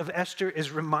account of Esther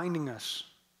is reminding us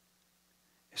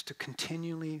is to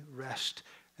continually rest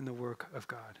in the work of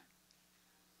God.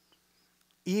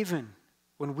 Even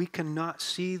when we cannot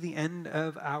see the end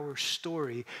of our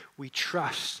story, we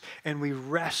trust and we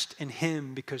rest in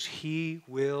him because he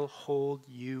will hold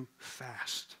you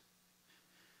fast.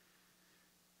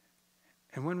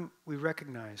 And when we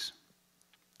recognize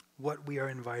what we are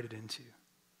invited into,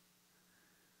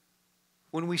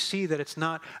 when we see that it's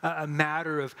not a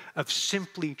matter of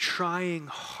simply trying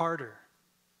harder,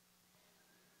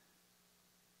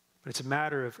 but it's a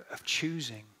matter of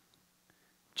choosing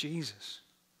Jesus,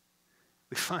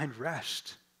 we find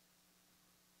rest.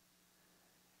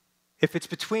 If it's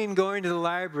between going to the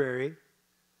library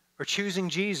or choosing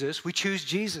Jesus, we choose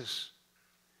Jesus.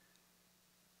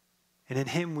 And in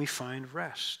him we find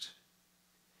rest.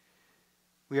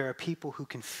 We are a people who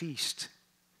can feast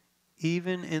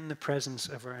even in the presence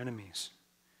of our enemies.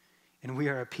 And we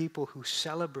are a people who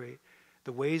celebrate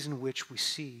the ways in which we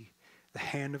see the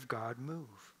hand of God move.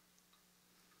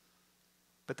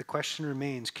 But the question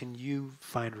remains, can you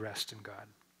find rest in God?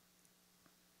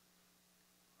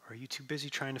 Or are you too busy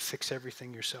trying to fix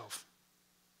everything yourself?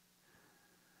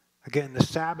 Again, the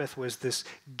Sabbath was this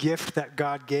gift that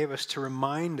God gave us to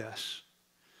remind us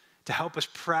to help us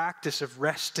practice of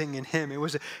resting in him. It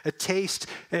was a taste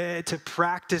to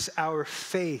practice our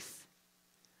faith,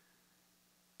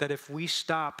 that if we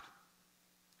stop,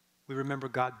 we remember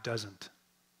God doesn't.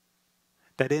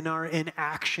 That in our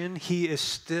inaction, he is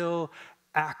still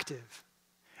active.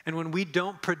 And when we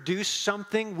don't produce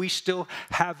something, we still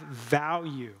have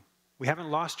value. We haven't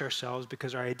lost ourselves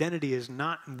because our identity is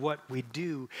not in what we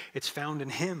do, it's found in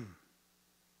him.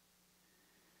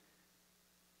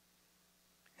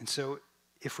 And so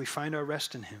if we find our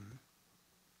rest in him,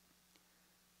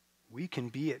 we can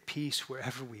be at peace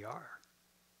wherever we are.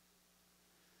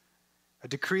 A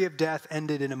decree of death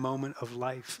ended in a moment of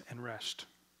life and rest.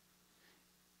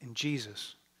 In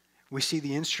Jesus, we see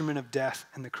the instrument of death,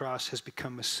 and the cross has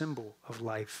become a symbol of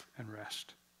life and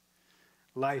rest.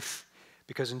 Life,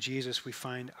 because in Jesus we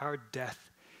find our death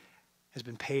has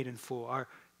been paid in full. Our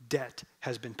debt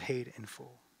has been paid in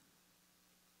full.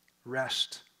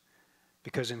 Rest,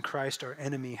 because in Christ our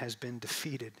enemy has been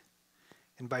defeated.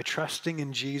 And by trusting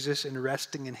in Jesus and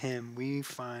resting in him, we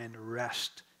find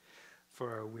rest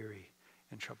for our weary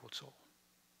and troubled soul.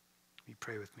 Will you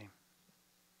pray with me?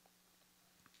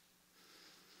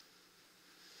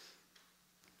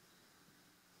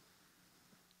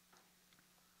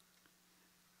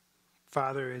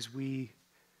 Father, as we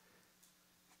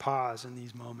pause in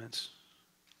these moments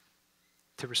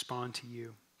to respond to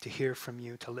you, to hear from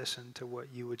you, to listen to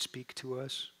what you would speak to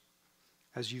us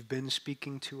as you've been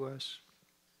speaking to us,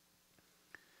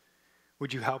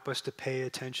 would you help us to pay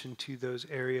attention to those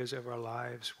areas of our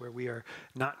lives where we are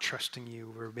not trusting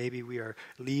you, where maybe we are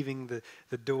leaving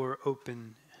the door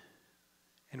open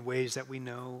in ways that we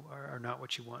know are not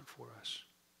what you want for us?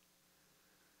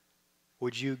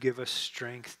 Would you give us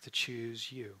strength to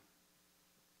choose you?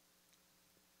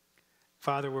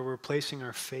 Father, where we're placing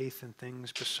our faith in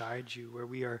things beside you, where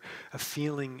we are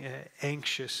feeling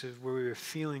anxious, where we are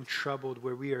feeling troubled,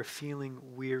 where we are feeling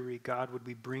weary, God, would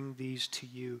we bring these to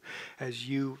you as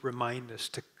you remind us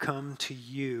to come to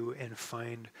you and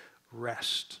find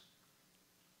rest.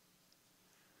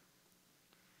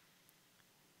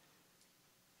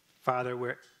 Father,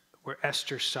 where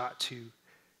Esther sought to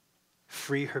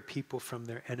free her people from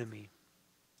their enemy,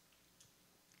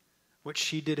 what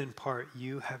she did in part,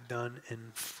 you have done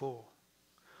in full.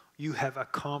 You have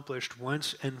accomplished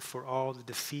once and for all the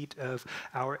defeat of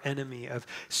our enemy, of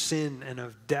sin and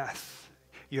of death.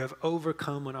 You have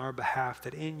overcome on our behalf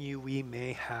that in you we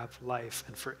may have life.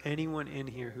 And for anyone in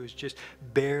here who is just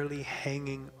barely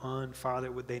hanging on,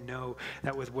 Father, would they know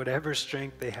that with whatever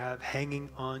strength they have, hanging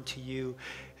on to you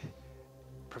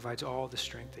provides all the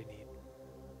strength they need.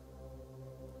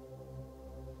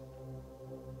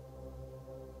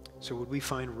 So would we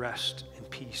find rest and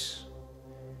peace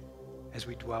as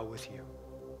we dwell with you?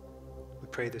 We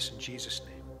pray this in Jesus'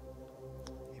 name.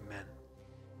 Amen.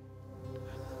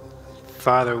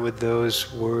 Father, would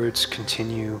those words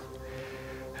continue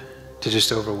to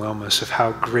just overwhelm us of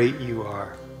how great you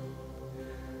are,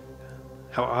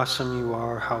 how awesome you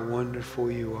are, how wonderful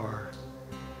you are,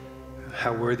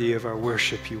 how worthy of our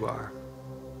worship you are.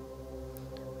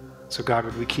 So God,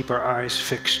 would we keep our eyes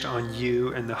fixed on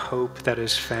you and the hope that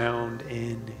is found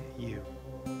in you.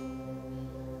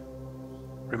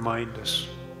 Remind us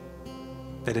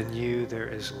that in you there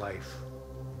is life.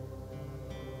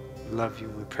 We love you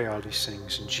and we pray all these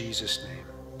things in Jesus' name.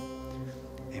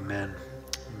 Amen.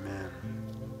 Amen.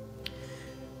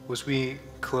 As we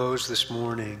close this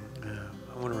morning,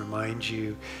 I want to remind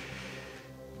you,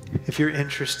 if you're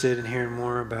interested in hearing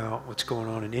more about what's going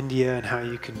on in India and how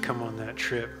you can come on that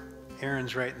trip,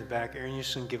 Aaron's right in the back. Aaron, you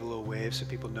just can give a little wave so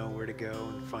people know where to go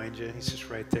and find you. He's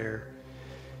just right there.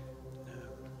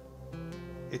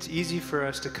 It's easy for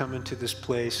us to come into this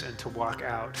place and to walk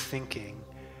out thinking,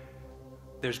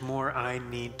 there's more I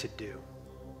need to do.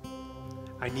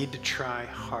 I need to try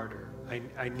harder.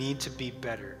 I need to be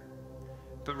better.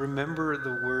 But remember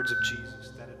the words of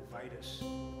Jesus that invite us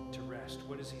to rest.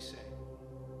 What does he say?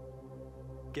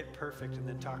 Get perfect and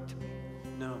then talk to me.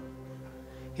 No.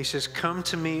 He says, come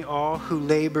to me, all who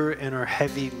labor and are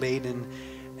heavy laden,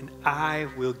 and I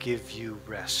will give you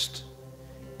rest.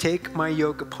 Take my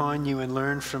yoke upon you and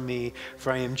learn from me,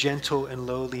 for I am gentle and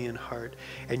lowly in heart,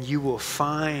 and you will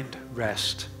find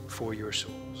rest for your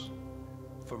souls.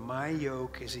 For my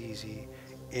yoke is easy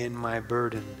and my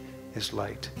burden is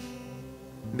light.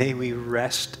 May we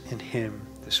rest in him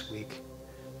this week,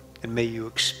 and may you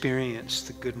experience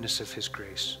the goodness of his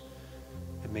grace,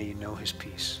 and may you know his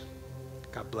peace.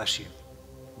 God bless you.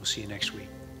 We'll see you next week.